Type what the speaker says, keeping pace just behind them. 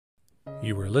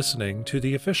You are listening to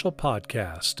the official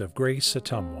podcast of Grace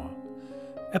Atumwa,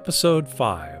 Episode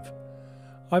 5.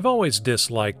 I've always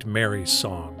disliked Mary's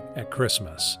song at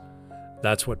Christmas.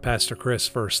 That's what Pastor Chris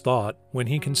first thought when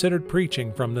he considered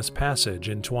preaching from this passage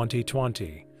in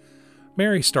 2020.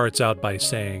 Mary starts out by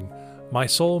saying, "My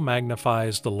soul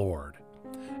magnifies the Lord."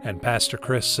 And Pastor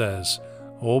Chris says,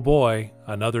 "Oh boy,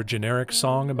 another generic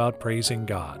song about praising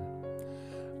God."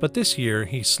 But this year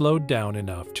he slowed down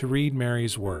enough to read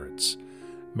Mary's words.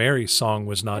 Mary's song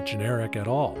was not generic at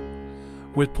all.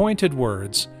 With pointed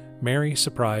words, Mary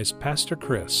surprised Pastor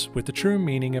Chris with the true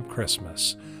meaning of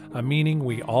Christmas, a meaning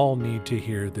we all need to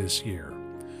hear this year.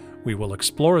 We will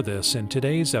explore this in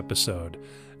today's episode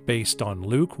based on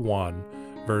Luke 1,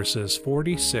 verses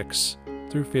 46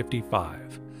 through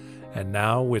 55. And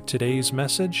now with today's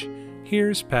message,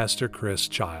 here's Pastor Chris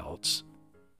Childs.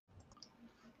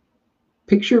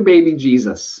 Picture baby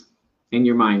Jesus in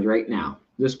your mind right now.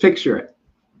 Just picture it.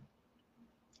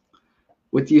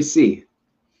 What do you see?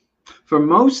 For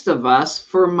most of us,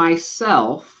 for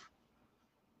myself,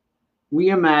 we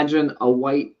imagine a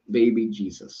white baby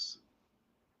Jesus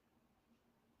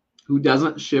who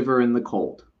doesn't shiver in the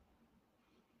cold,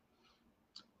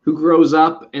 who grows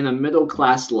up in a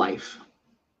middle-class life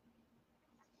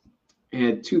and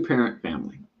a two-parent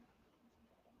family.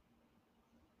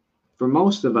 For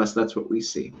most of us, that's what we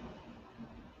see.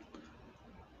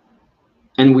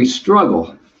 And we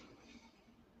struggle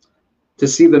to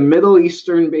see the Middle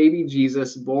Eastern baby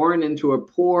Jesus born into a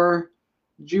poor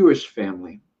Jewish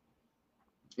family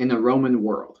in a Roman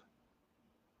world.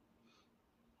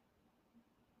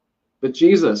 But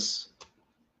Jesus,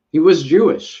 he was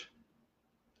Jewish.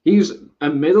 He's a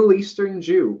Middle Eastern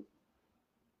Jew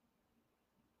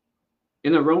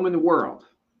in a Roman world.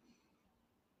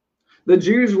 The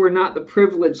Jews were not the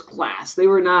privileged class. They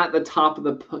were not the top of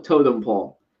the totem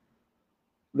pole.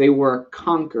 They were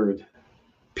conquered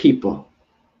people.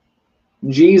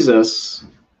 Jesus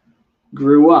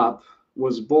grew up,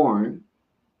 was born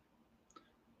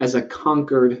as a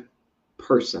conquered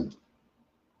person.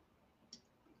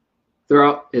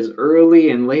 Throughout his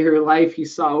early and later life, he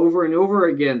saw over and over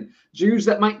again Jews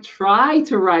that might try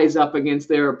to rise up against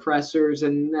their oppressors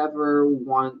and never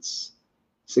once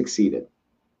succeeded.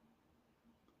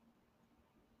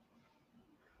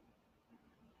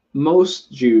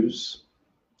 Most Jews,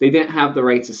 they didn't have the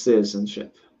rights of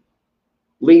citizenship,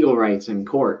 legal rights in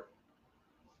court.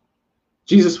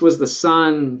 Jesus was the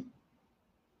son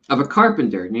of a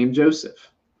carpenter named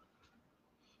Joseph.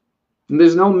 And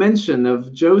there's no mention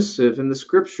of Joseph in the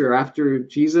scripture after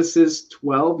Jesus is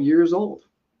 12 years old.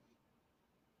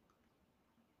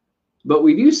 But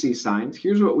we do see signs.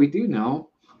 Here's what we do know.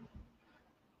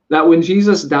 That when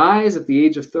Jesus dies at the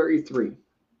age of 33,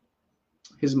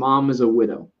 his mom is a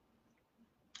widow.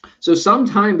 So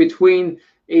sometime between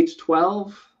age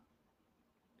 12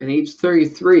 and age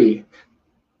 33,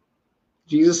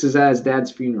 Jesus is at his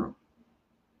dad's funeral.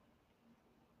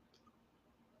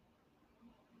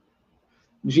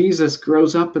 Jesus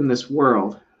grows up in this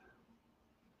world,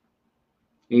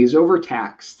 and he's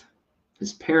overtaxed.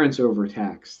 His parents are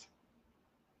overtaxed.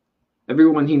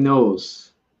 Everyone he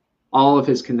knows, all of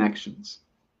his connections,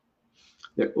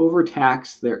 they're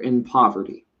overtaxed, they're in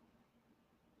poverty.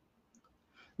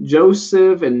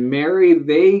 Joseph and Mary,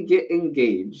 they get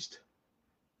engaged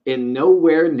in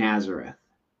nowhere Nazareth.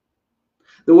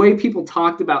 The way people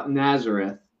talked about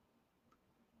Nazareth,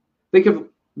 think of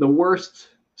the worst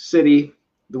city,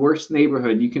 the worst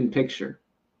neighborhood you can picture.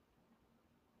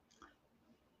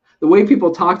 The way people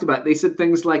talked about it, they said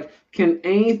things like, "Can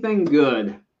anything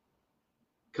good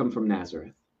come from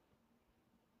Nazareth?"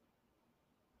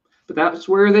 But that's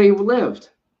where they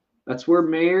lived. That's where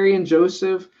Mary and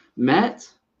Joseph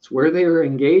met. It's where they were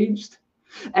engaged.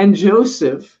 And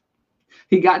Joseph,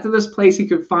 he got to this place he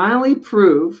could finally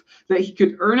prove that he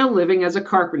could earn a living as a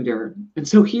carpenter. And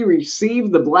so he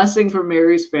received the blessing from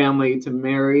Mary's family to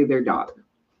marry their daughter.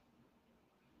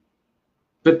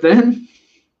 But then,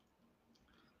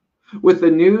 with the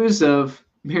news of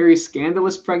Mary's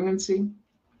scandalous pregnancy,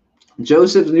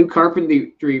 Joseph's new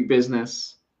carpentry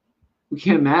business, we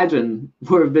can imagine,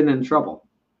 would have been in trouble.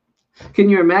 Can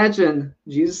you imagine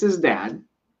Jesus' dad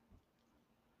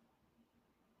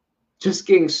just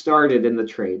getting started in the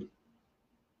trade?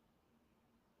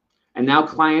 And now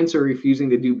clients are refusing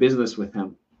to do business with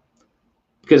him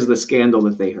because of the scandal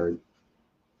that they heard.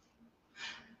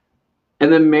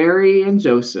 And then Mary and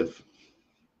Joseph,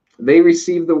 they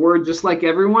received the word just like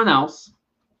everyone else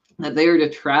that they are to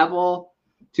travel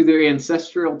to their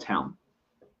ancestral town,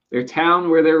 their town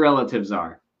where their relatives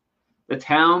are. The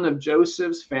town of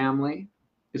Joseph's family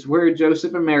is where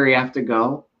Joseph and Mary have to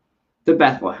go, to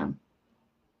Bethlehem.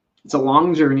 It's a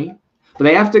long journey, but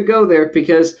they have to go there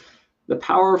because the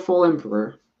powerful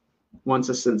emperor wants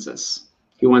a census.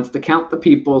 He wants to count the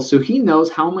people so he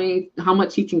knows how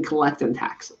much he can collect in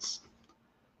taxes.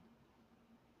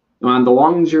 On the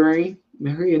long journey,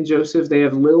 Mary and Joseph, they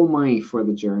have little money for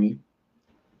the journey.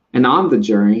 And on the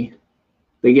journey,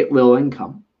 they get little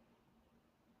income.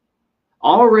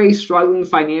 Already struggling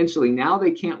financially, now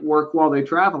they can't work while they're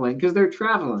traveling because they're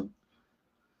traveling.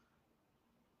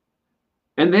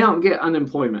 And they don't get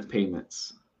unemployment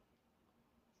payments.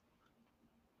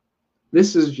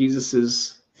 This is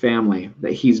Jesus's family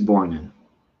that he's born in.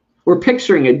 We're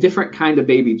picturing a different kind of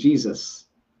baby Jesus.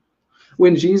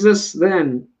 When Jesus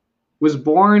then was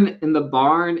born in the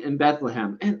barn in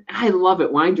Bethlehem, and I love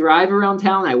it. When I drive around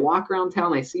town, I walk around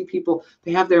town, I see people,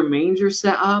 they have their manger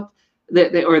set up,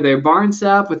 or their barn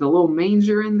set up with a little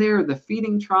manger in there, the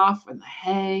feeding trough and the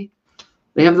hay.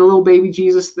 They have the little baby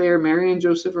Jesus there. Mary and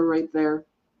Joseph are right there.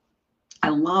 I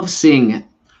love seeing it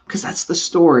because that's the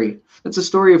story. That's the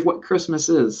story of what Christmas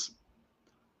is.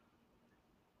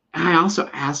 And I also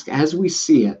ask, as we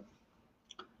see it,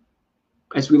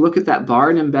 as we look at that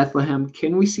barn in Bethlehem,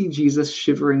 can we see Jesus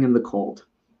shivering in the cold?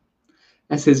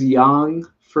 As his young,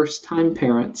 first-time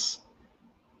parents,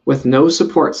 with no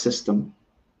support system,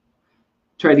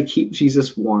 try to keep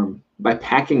Jesus warm by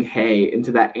packing hay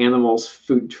into that animal's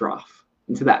food trough,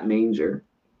 into that manger.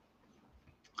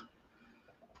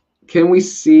 Can we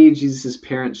see Jesus'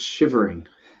 parents shivering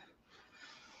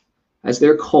as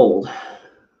they're cold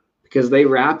because they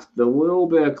wrapped the little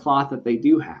bit of cloth that they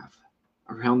do have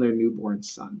around their newborn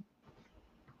son?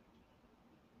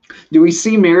 Do we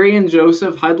see Mary and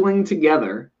Joseph huddling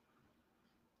together,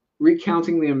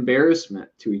 recounting the embarrassment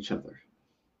to each other,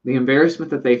 the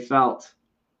embarrassment that they felt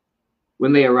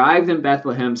when they arrived in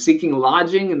Bethlehem, seeking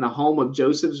lodging in the home of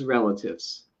Joseph's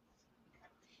relatives,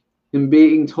 and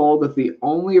being told that the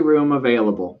only room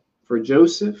available for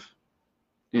Joseph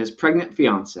and his pregnant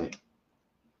fiancée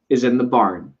is in the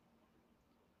barn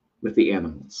with the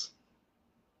animals?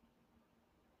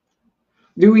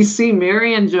 Do we see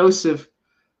Mary and Joseph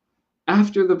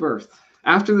after the birth,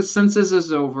 after the census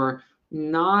is over,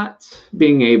 not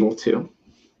being able to,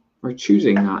 or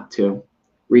choosing not to,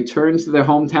 return to their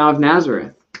hometown of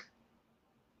Nazareth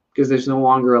because there's no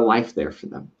longer a life there for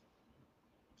them?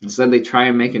 Instead, they try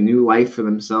and make a new life for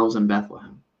themselves in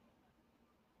Bethlehem.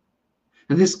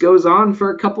 And this goes on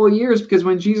for a couple of years because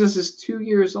when Jesus is 2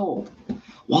 years old,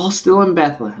 while still in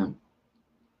Bethlehem,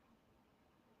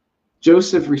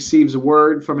 Joseph receives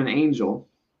word from an angel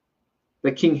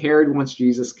that King Herod wants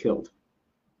Jesus killed.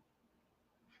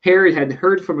 Herod had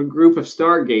heard from a group of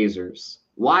stargazers,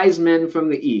 wise men from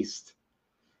the east,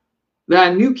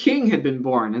 that a new king had been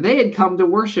born, and they had come to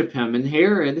worship him. And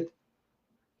Herod,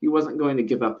 he wasn't going to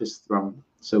give up his throne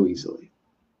so easily.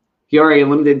 He already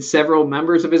eliminated several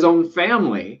members of his own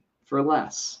family for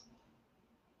less.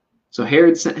 So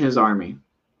Herod sent his army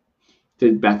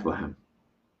to Bethlehem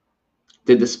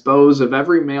to dispose of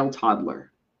every male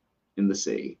toddler in the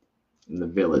city, in the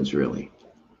village, really.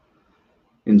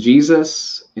 And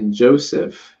Jesus and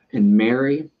Joseph and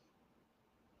Mary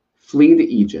flee to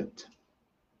Egypt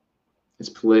as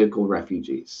political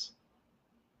refugees.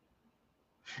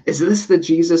 Is this the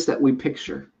Jesus that we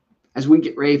picture as we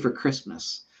get ready for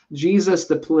Christmas? Jesus,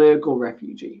 the political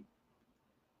refugee.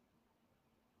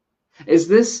 Is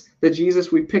this the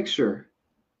Jesus we picture?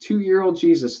 2-year-old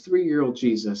Jesus, 3-year-old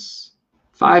Jesus,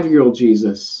 5-year-old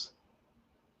Jesus,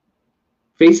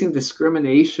 facing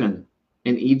discrimination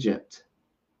in Egypt.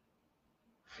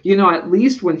 You know, at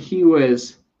least when he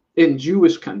was in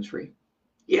Jewish country,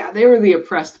 yeah, they were the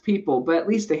oppressed people, but at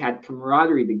least they had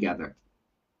camaraderie together.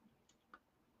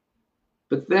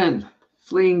 But then,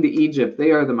 fleeing to Egypt,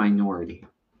 they are the minority.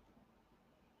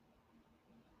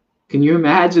 Can you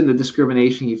imagine the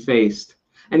discrimination he faced?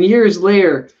 And years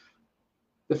later,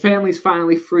 the family's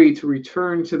finally free to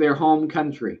return to their home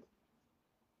country.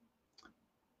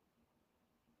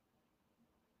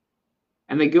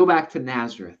 And they go back to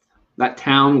Nazareth, that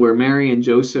town where Mary and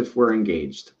Joseph were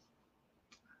engaged.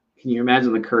 Can you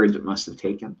imagine the courage it must have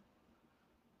taken?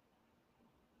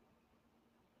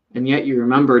 And yet you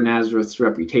remember Nazareth's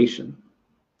reputation.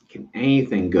 Can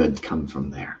anything good come from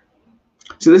there?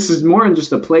 So this is more than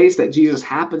just a place that Jesus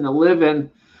happened to live in.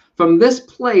 From this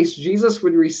place, Jesus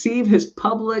would receive his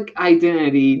public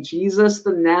identity, Jesus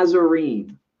the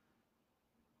Nazarene.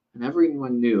 And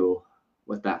everyone knew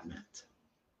what that meant.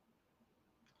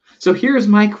 So here's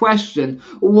my question.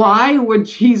 Why would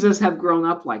Jesus have grown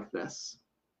up like this?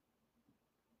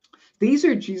 These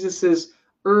are Jesus's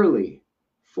early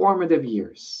formative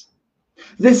years.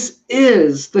 This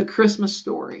is the Christmas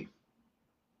story.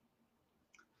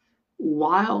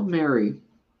 while Mary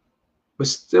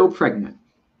was still pregnant.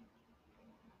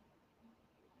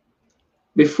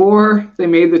 Before they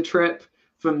made the trip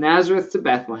from Nazareth to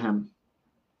Bethlehem,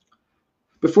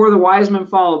 before the wise men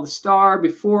followed the star,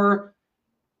 before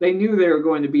they knew they were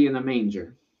going to be in a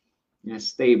manger, in a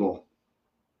stable,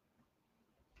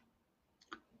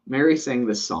 Mary sang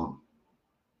this song.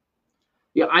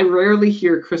 Yeah, I rarely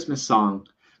hear a Christmas song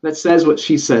that says what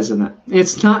she says in it.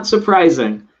 It's not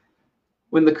surprising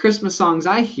when the Christmas songs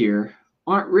I hear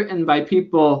aren't written by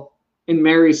people in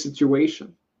Mary's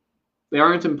situation. They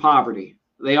aren't in poverty.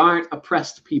 They aren't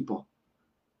oppressed people.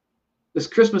 The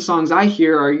Christmas songs I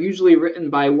hear are usually written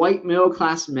by white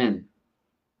middle-class men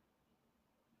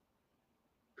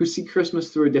who see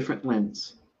Christmas through a different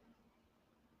lens.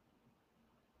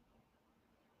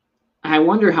 I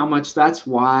wonder how much that's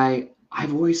why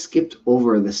I've always skipped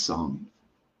over this song.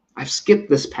 I've skipped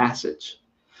this passage.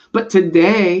 But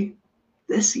today,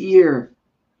 this year,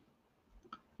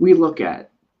 we look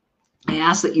at. I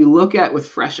ask that you look at with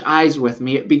fresh eyes with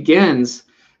me. It begins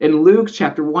in Luke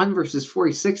chapter 1, verses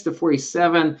 46 to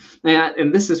 47.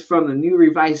 And this is from the New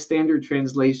Revised Standard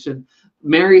Translation.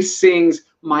 Mary sings,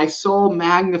 "My soul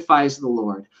magnifies the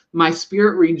Lord. My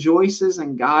spirit rejoices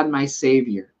in God, my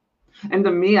Savior." And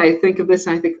to me, I think of this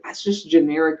and I think that's just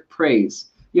generic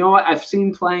praise. You know what? I've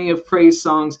seen plenty of praise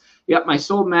songs. Yep, my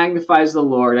soul magnifies the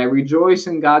Lord. I rejoice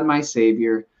in God, my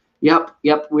Savior. Yep,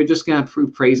 we're just going to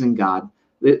prove praising God.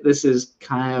 This is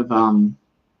kind of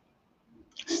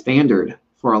standard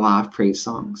for a lot of praise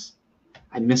songs.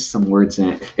 I missed some words in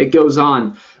it. It goes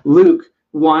on. Luke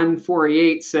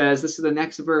 1:48 says, this is the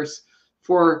next verse,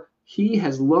 "For he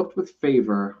has looked with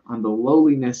favor on the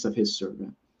lowliness of his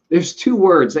servant." There's two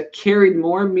words that carried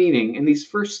more meaning in these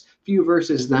first few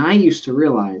verses than I used to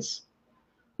realize.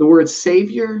 The word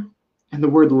Savior and the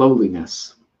word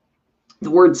lowliness.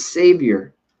 The word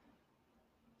Savior,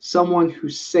 someone who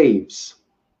saves.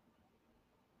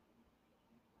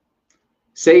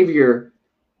 Savior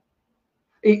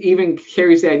even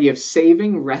carries the idea of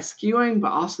saving, rescuing,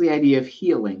 but also the idea of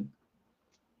healing.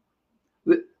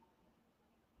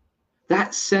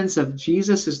 That sense of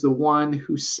Jesus is the one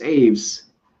who saves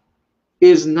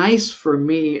is nice for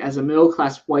me as a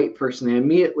middle-class white person. And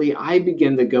immediately I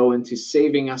begin to go into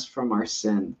saving us from our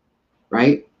sin,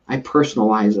 right? I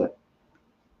personalize it.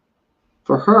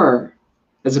 For her,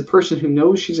 as a person who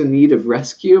knows she's in need of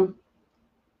rescue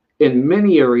in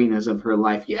many arenas of her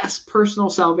life, yes,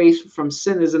 personal salvation from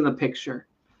sin is in the picture.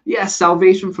 Yes,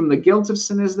 salvation from the guilt of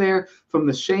sin is there, from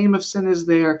the shame of sin is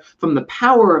there, from the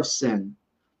power of sin.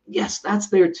 Yes, that's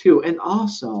there too. And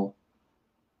also,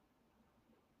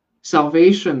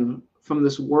 salvation from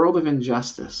this world of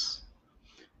injustice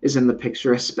is in the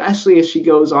picture, especially as she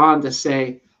goes on to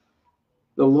say,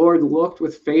 "The Lord looked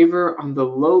with favor on the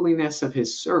lowliness of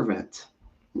his servant."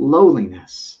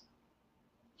 Lowliness,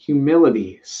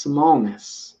 humility,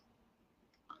 smallness.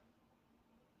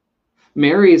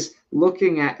 Mary is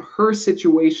looking at her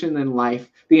situation in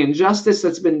life, the injustice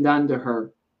that's been done to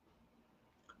her,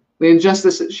 the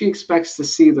injustice that she expects to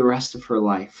see the rest of her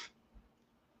life,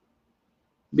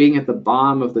 being at the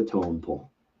bottom of the totem pole.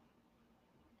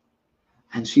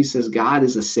 And she says, God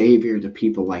is a savior to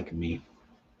people like me.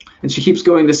 And she keeps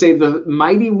going to say, "The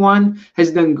mighty one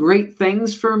has done great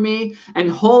things for me, and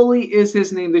holy is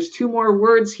his name." There's two more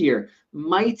words here,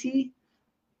 mighty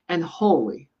and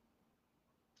holy.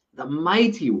 The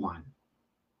mighty one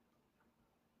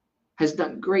has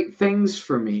done great things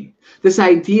for me. This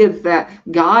idea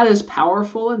that God is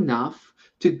powerful enough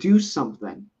to do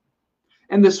something.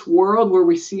 In this world where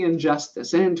we see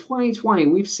injustice, and in 2020,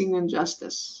 we've seen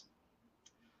injustice.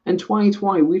 In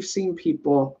 2020, we've seen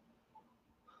people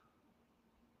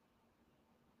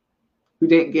who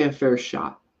didn't get a fair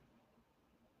shot.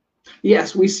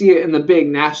 Yes, we see it in the big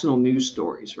national news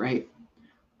stories, right?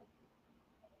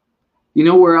 You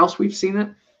know where else we've seen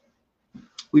it?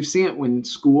 We've seen it when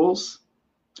schools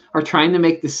are trying to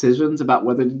make decisions about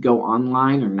whether to go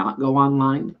online or not go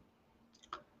online.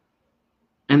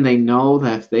 And they know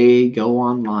that if they go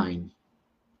online,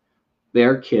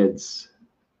 there are kids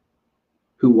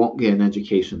who won't get an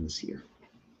education this year.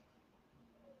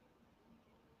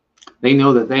 They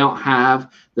know that they don't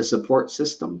have the support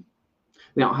system.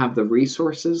 They don't have the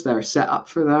resources that are set up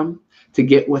for them to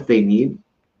get what they need.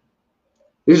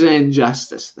 There's an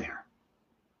injustice there.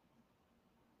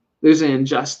 There's an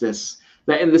injustice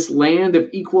that in this land of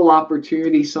equal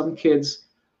opportunity, some kids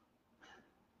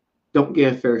don't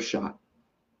get a fair shot.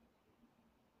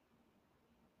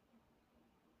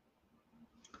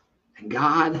 And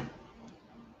God,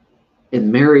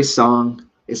 in Mary's song,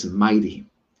 is mighty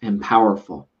and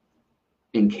powerful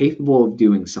and capable of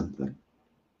doing something.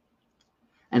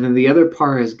 And then the other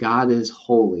part is God is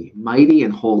holy, mighty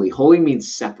and holy. Holy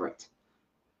means separate.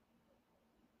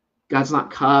 God's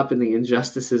not caught up in the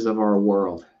injustices of our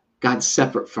world. God's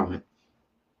separate from it.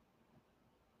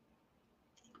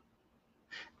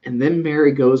 And then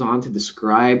Mary goes on to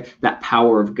describe that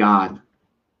power of God.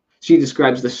 She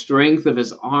describes the strength of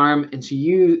his arm, and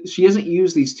she doesn't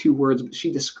use these two words, but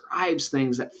she describes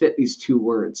things that fit these two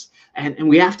words. And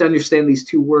we have to understand these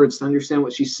two words to understand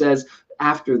what she says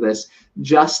after this: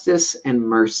 justice and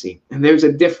mercy. And there's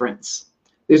a difference.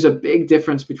 There's a big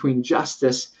difference between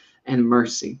justice and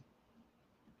mercy.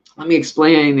 Let me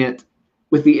explain it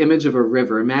with the image of a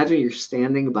river. Imagine you're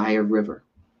standing by a river.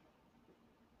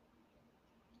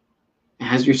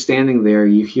 As you're standing there,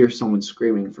 you hear someone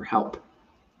screaming for help.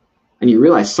 And you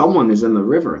realize someone is in the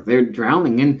river. They're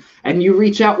drowning. And you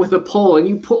reach out with a pole and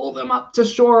you pull them up to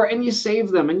shore and you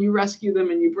save them and you rescue them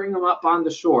and you bring them up on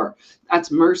the shore. That's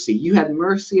mercy. You had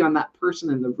mercy on that person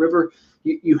in the river.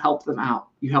 You help them out.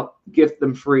 You help get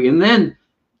them free. And then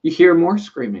you hear more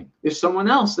screaming. There's someone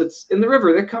else that's in the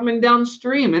river. They're coming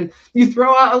downstream. And you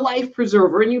throw out a life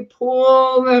preserver and you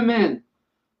pull them in.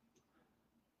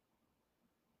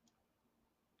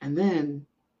 And then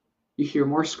you hear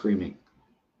more screaming.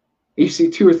 You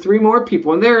see 2 or 3 more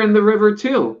people, and they're in the river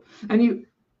too. And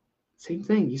same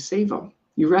thing, you save them.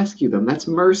 You rescue them. That's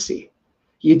mercy.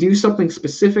 You do something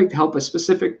specific to help a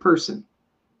specific person.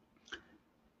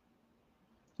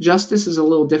 Justice is a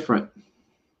little different.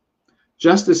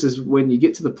 Justice is when you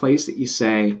get to the place that you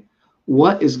say,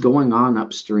 what is going on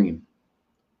upstream?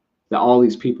 That all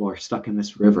these people are stuck in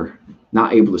this river,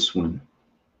 not able to swim.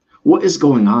 What is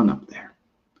going on up there?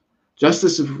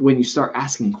 Justice is when you start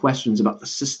asking questions about the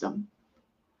system.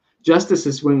 Justice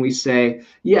is when we say,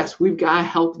 yes, we've got to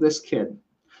help this kid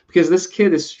because this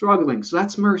kid is struggling. So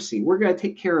that's mercy. We're going to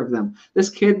take care of them. This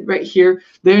kid right here,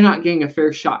 they're not getting a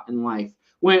fair shot in life.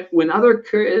 When other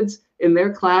kids in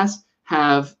their class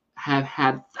have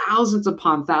had thousands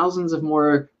upon thousands of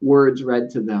more words read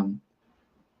to them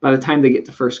by the time they get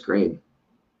to first grade.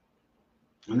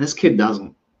 And this kid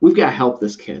doesn't. We've got to help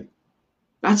this kid.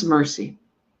 That's mercy.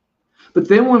 But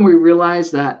then when we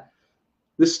realize that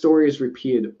this story is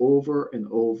repeated over and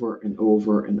over and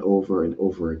over and over and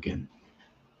over again,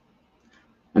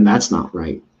 and that's not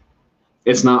right.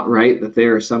 It's not right that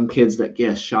there are some kids that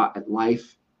get a shot at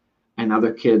life and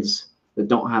other kids that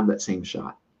don't have that same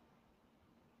shot.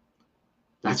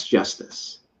 That's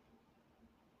justice.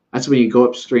 That's when you go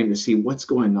upstream to see what's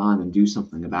going on and do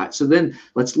something about it. So then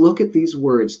let's look at these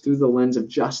words through the lens of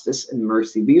justice and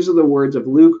mercy. These are the words of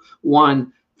Luke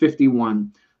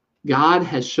 1:51. God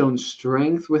has shown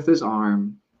strength with his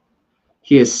arm.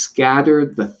 He has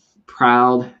scattered the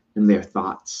proud in their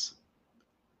thoughts.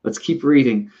 Let's keep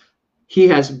reading. He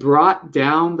has brought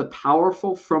down the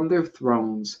powerful from their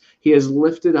thrones. He has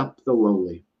lifted up the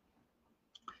lowly.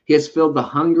 He has filled the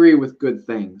hungry with good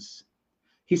things.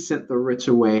 He sent the rich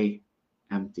away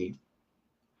empty.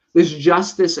 There's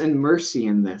justice and mercy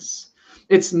in this.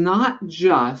 It's not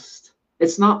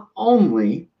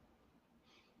only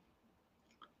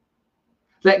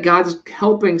that God's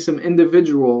helping some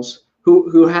individuals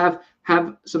who have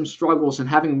some struggles and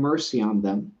having mercy on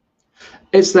them.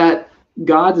 It's that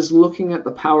God is looking at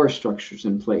the power structures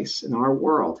in place in our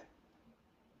world,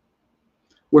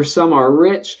 where some are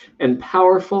rich and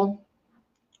powerful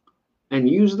and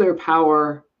use their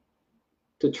power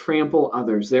to trample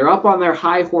others. They're up on their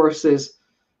high horses,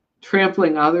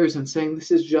 trampling others and saying,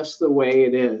 this is just the way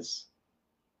it is.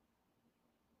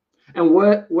 And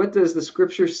what does the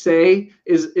scripture say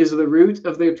is the root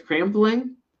of their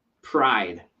trampling?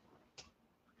 Pride.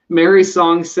 Mary's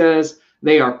song says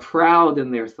they are proud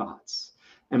in their thoughts,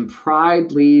 and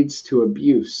pride leads to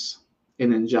abuse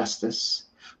and injustice.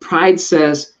 Pride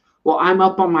says, well, I'm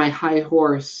up on my high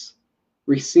horse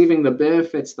receiving the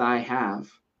benefits that I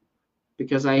have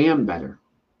because I am better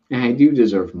and I do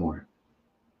deserve more.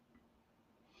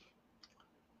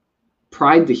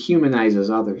 Pride dehumanizes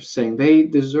others, saying they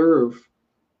deserve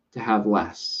to have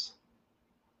less,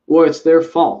 or it's their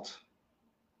fault,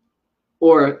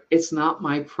 or it's not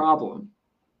my problem,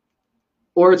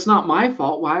 or it's not my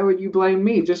fault. Why would you blame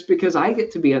me just because I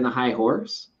get to be on the high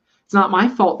horse? It's not my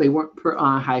fault they weren't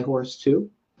on a high horse too.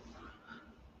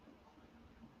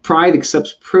 Pride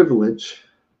accepts privilege,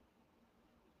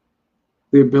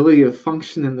 the ability to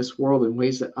function in this world in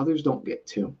ways that others don't get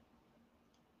to.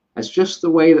 That's just the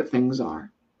way that things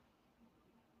are.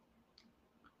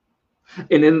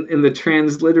 And in the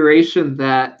transliteration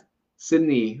that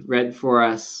Sydney read for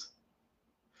us,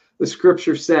 the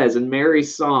scripture says in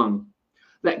Mary's song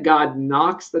that God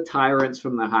knocks the tyrants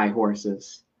from the high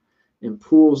horses and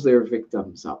pulls their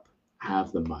victims up out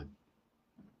of the mud.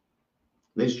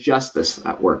 There's justice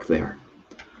at work there.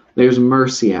 There's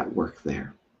mercy at work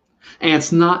there. And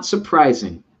it's not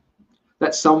surprising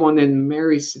that someone in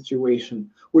Mary's situation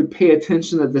would pay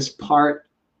attention to this part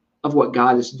of what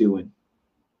God is doing.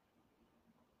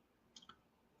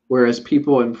 Whereas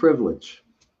people in privilege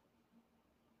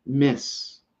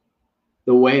miss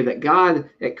the way that God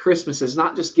at Christmas is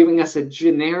not just giving us a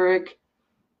generic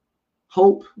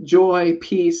hope, joy,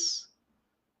 peace,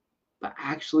 but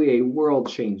actually a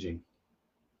world-changing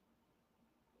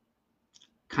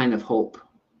kind of hope.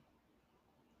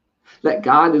 That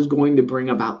God is going to bring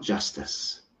about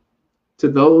justice to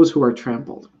those who are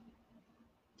trampled.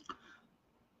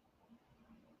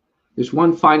 There's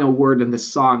one final word in this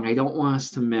song I don't want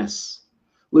us to miss.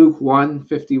 Luke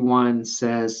 1:51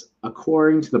 says,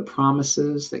 according to the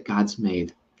promises that God's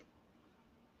made.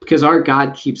 Because our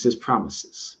God keeps his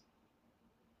promises.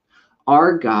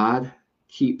 Our God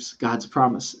keeps God's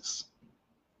promises.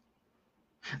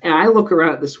 And I look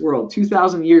around at this world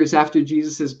 2,000 years after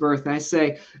Jesus' birth, and I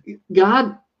say,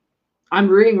 God, I'm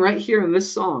reading right here in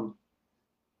this song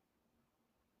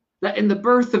that in the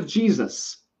birth of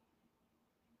Jesus,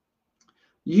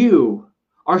 you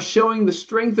are showing the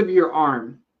strength of your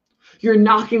arm. You're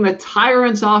knocking the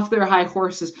tyrants off their high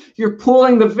horses. You're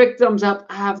pulling the victims up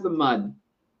out of the mud.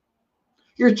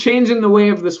 You're changing the way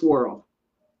of this world.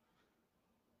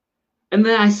 And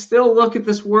then I still look at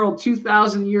this world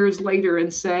 2,000 years later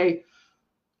and say,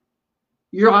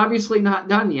 you're obviously not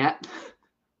done yet.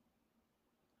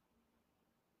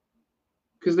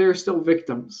 Because there are still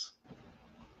victims.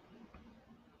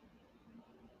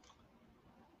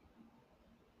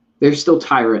 There's still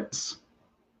tyrants.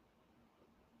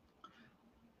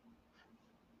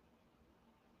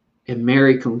 And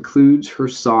Mary concludes her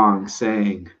song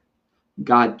saying,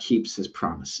 God keeps his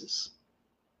promises.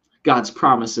 God's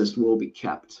promises will be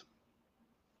kept.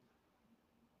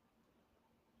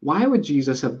 Why would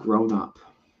Jesus have grown up,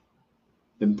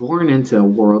 been born into a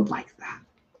world like that?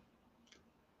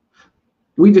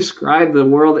 We describe the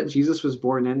world that Jesus was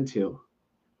born into.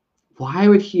 Why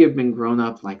would he have been grown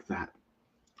up like that?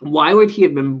 Why would he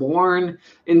have been born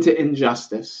into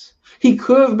injustice? He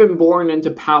could have been born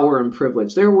into power and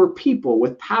privilege. There were people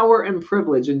with power and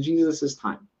privilege in Jesus'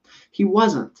 time. He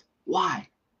wasn't. Why?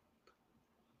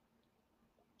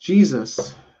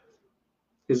 Jesus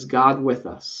is God with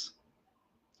us.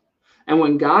 And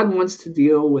when God wants to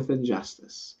deal with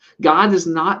injustice, God is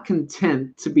not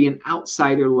content to be an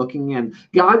outsider looking in.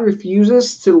 God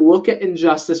refuses to look at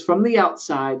injustice from the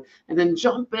outside and then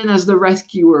jump in as the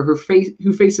rescuer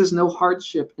who faces no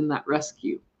hardship in that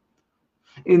rescue.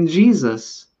 In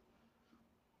Jesus,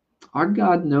 our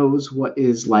God knows what it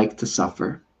is like to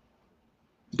suffer.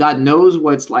 God knows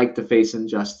what it's like to face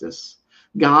injustice.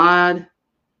 God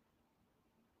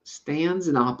stands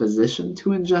in opposition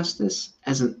to injustice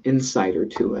as an insider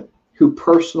to it, who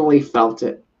personally felt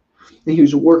it, and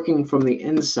who's working from the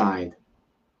inside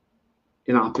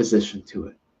in opposition to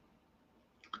it.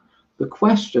 The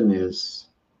question is,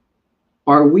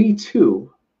 are we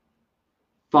too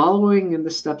following in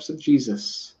the steps of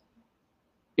Jesus,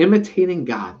 imitating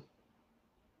God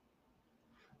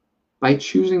by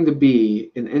choosing to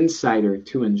be an insider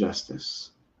to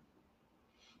injustice?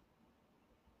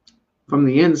 From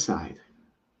the inside,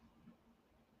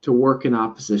 to work in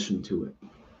opposition to it,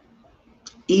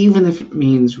 even if it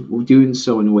means we're doing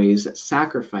so in ways that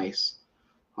sacrifice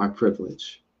our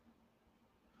privilege.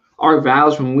 Our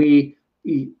vows, when we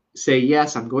say,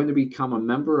 yes, I'm going to become a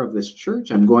member of this church,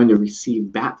 I'm going to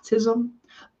receive baptism,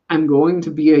 I'm going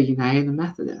to be a United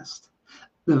Methodist.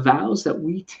 The vows that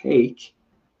we take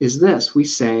is this. We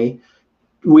say,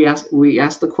 we ask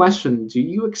the question, do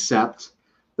you accept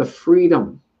the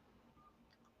freedom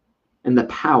and the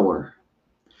power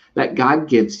that God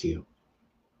gives you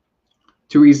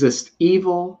to resist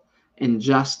evil,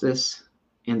 injustice,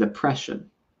 and oppression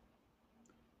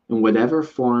in whatever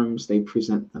forms they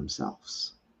present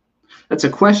themselves? That's a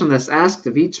question that's asked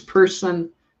of each person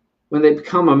when they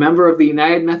become a member of the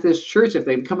United Methodist Church, if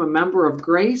they become a member of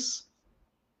Grace.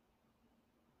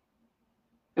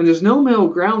 And there's no middle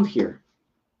ground here.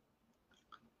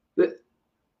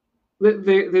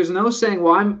 There's no saying,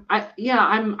 well,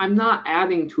 I'm not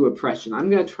adding to oppression.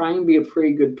 I'm going to try and be a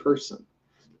pretty good person.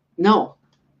 No,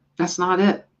 that's not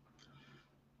it.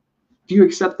 Do you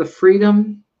accept the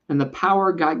freedom and the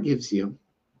power God gives you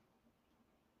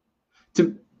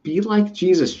to be like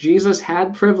Jesus? Jesus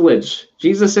had privilege.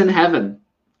 Jesus in heaven.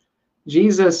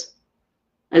 Jesus,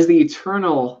 as the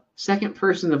eternal second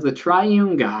person of the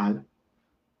triune God,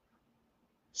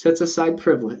 sets aside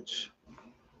privilege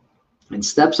and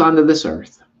steps onto this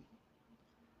earth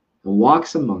and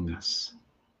walks among us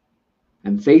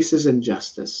and faces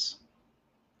injustice,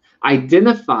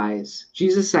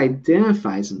 Jesus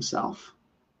identifies himself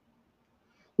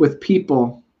with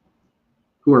people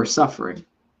who are suffering.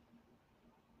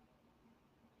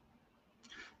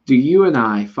 Do you and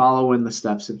I follow in the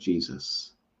steps of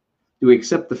Jesus? Do we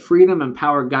accept the freedom and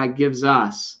power God gives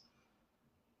us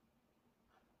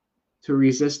to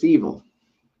resist evil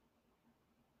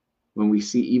when we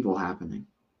see evil happening?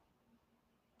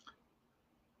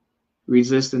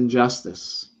 Resist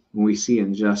injustice when we see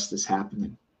injustice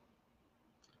happening.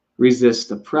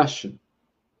 Resist oppression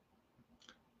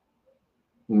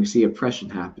when we see oppression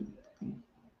happening.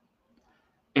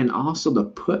 And also to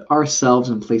put ourselves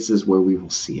in places where we will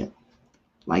see it,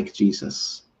 like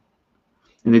Jesus.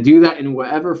 And to do that in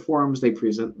whatever forms they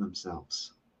present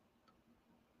themselves.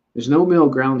 There's no middle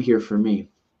ground here for me.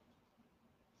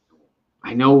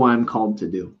 I know what I'm called to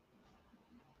do.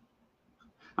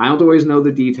 I don't always know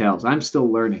the details. I'm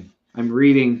still learning. I'm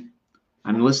reading.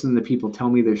 I'm listening to people tell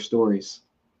me their stories.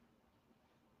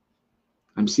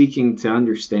 I'm seeking to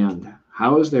understand,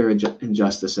 how is there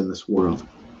injustice in this world?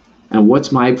 And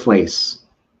what's my place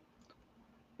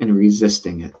in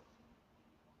resisting it?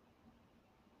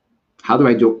 How do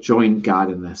I join God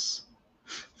in this?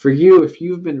 For you, if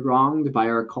you've been wronged by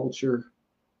our culture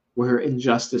where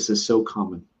injustice is so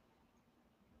common,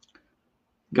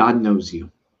 God knows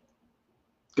you.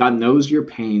 God knows your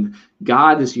pain.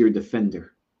 God is your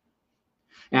defender.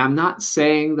 And I'm not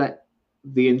saying that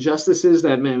the injustices that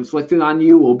have been inflicted on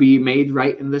you will be made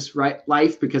right in this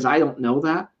life, because I don't know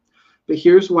that. But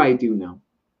here's what I do know.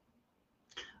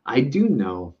 I do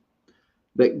know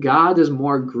that God is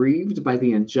more grieved by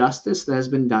the injustice that has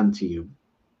been done to you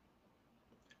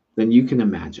than you can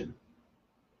imagine.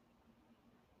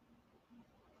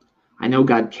 I know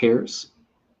God cares.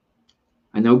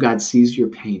 I know God sees your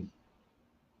pain.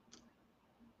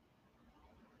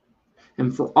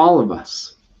 And for all of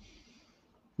us,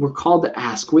 we're called to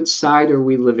ask, which side are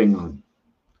we living on?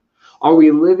 Are we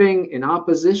living in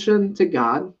opposition to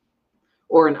God,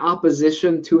 or in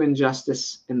opposition to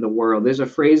injustice in the world? There's a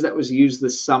phrase that was used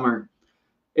this summer.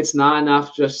 It's not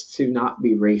enough just to not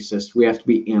be racist. We have to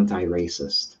be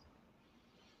anti-racist.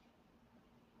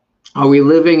 Are we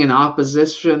living in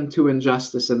opposition to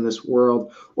injustice in this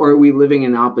world, or are we living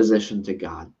in opposition to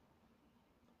God?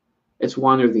 It's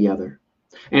one or the other.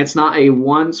 And it's not a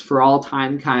once for all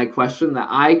time kind of question that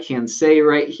I can say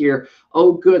right here,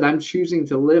 oh good, I'm choosing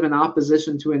to live in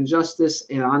opposition to injustice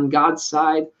and on God's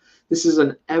side. This is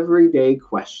an everyday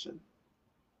question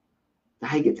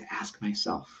that I get to ask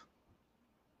myself.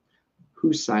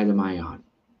 Whose side am I on?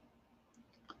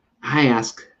 I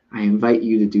invite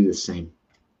you to do the same.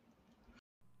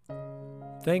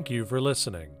 Thank you for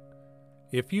listening.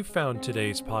 If you found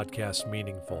today's podcast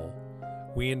meaningful,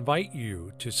 we invite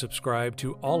you to subscribe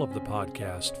to all of the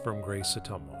podcasts from Grace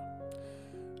Ottumwa.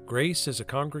 Grace is a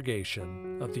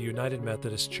congregation of the United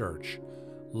Methodist Church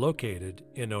located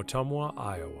in Ottumwa,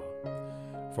 Iowa.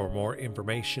 For more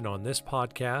information on this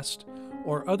podcast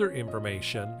or other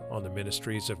information on the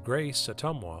ministries of Grace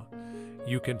Ottumwa,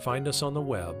 you can find us on the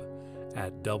web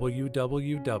at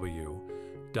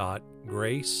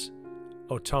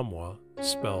www.graceottumwa,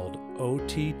 spelled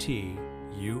OTTUMWA.org.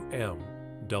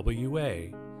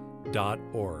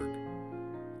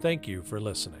 Thank you for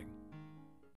listening.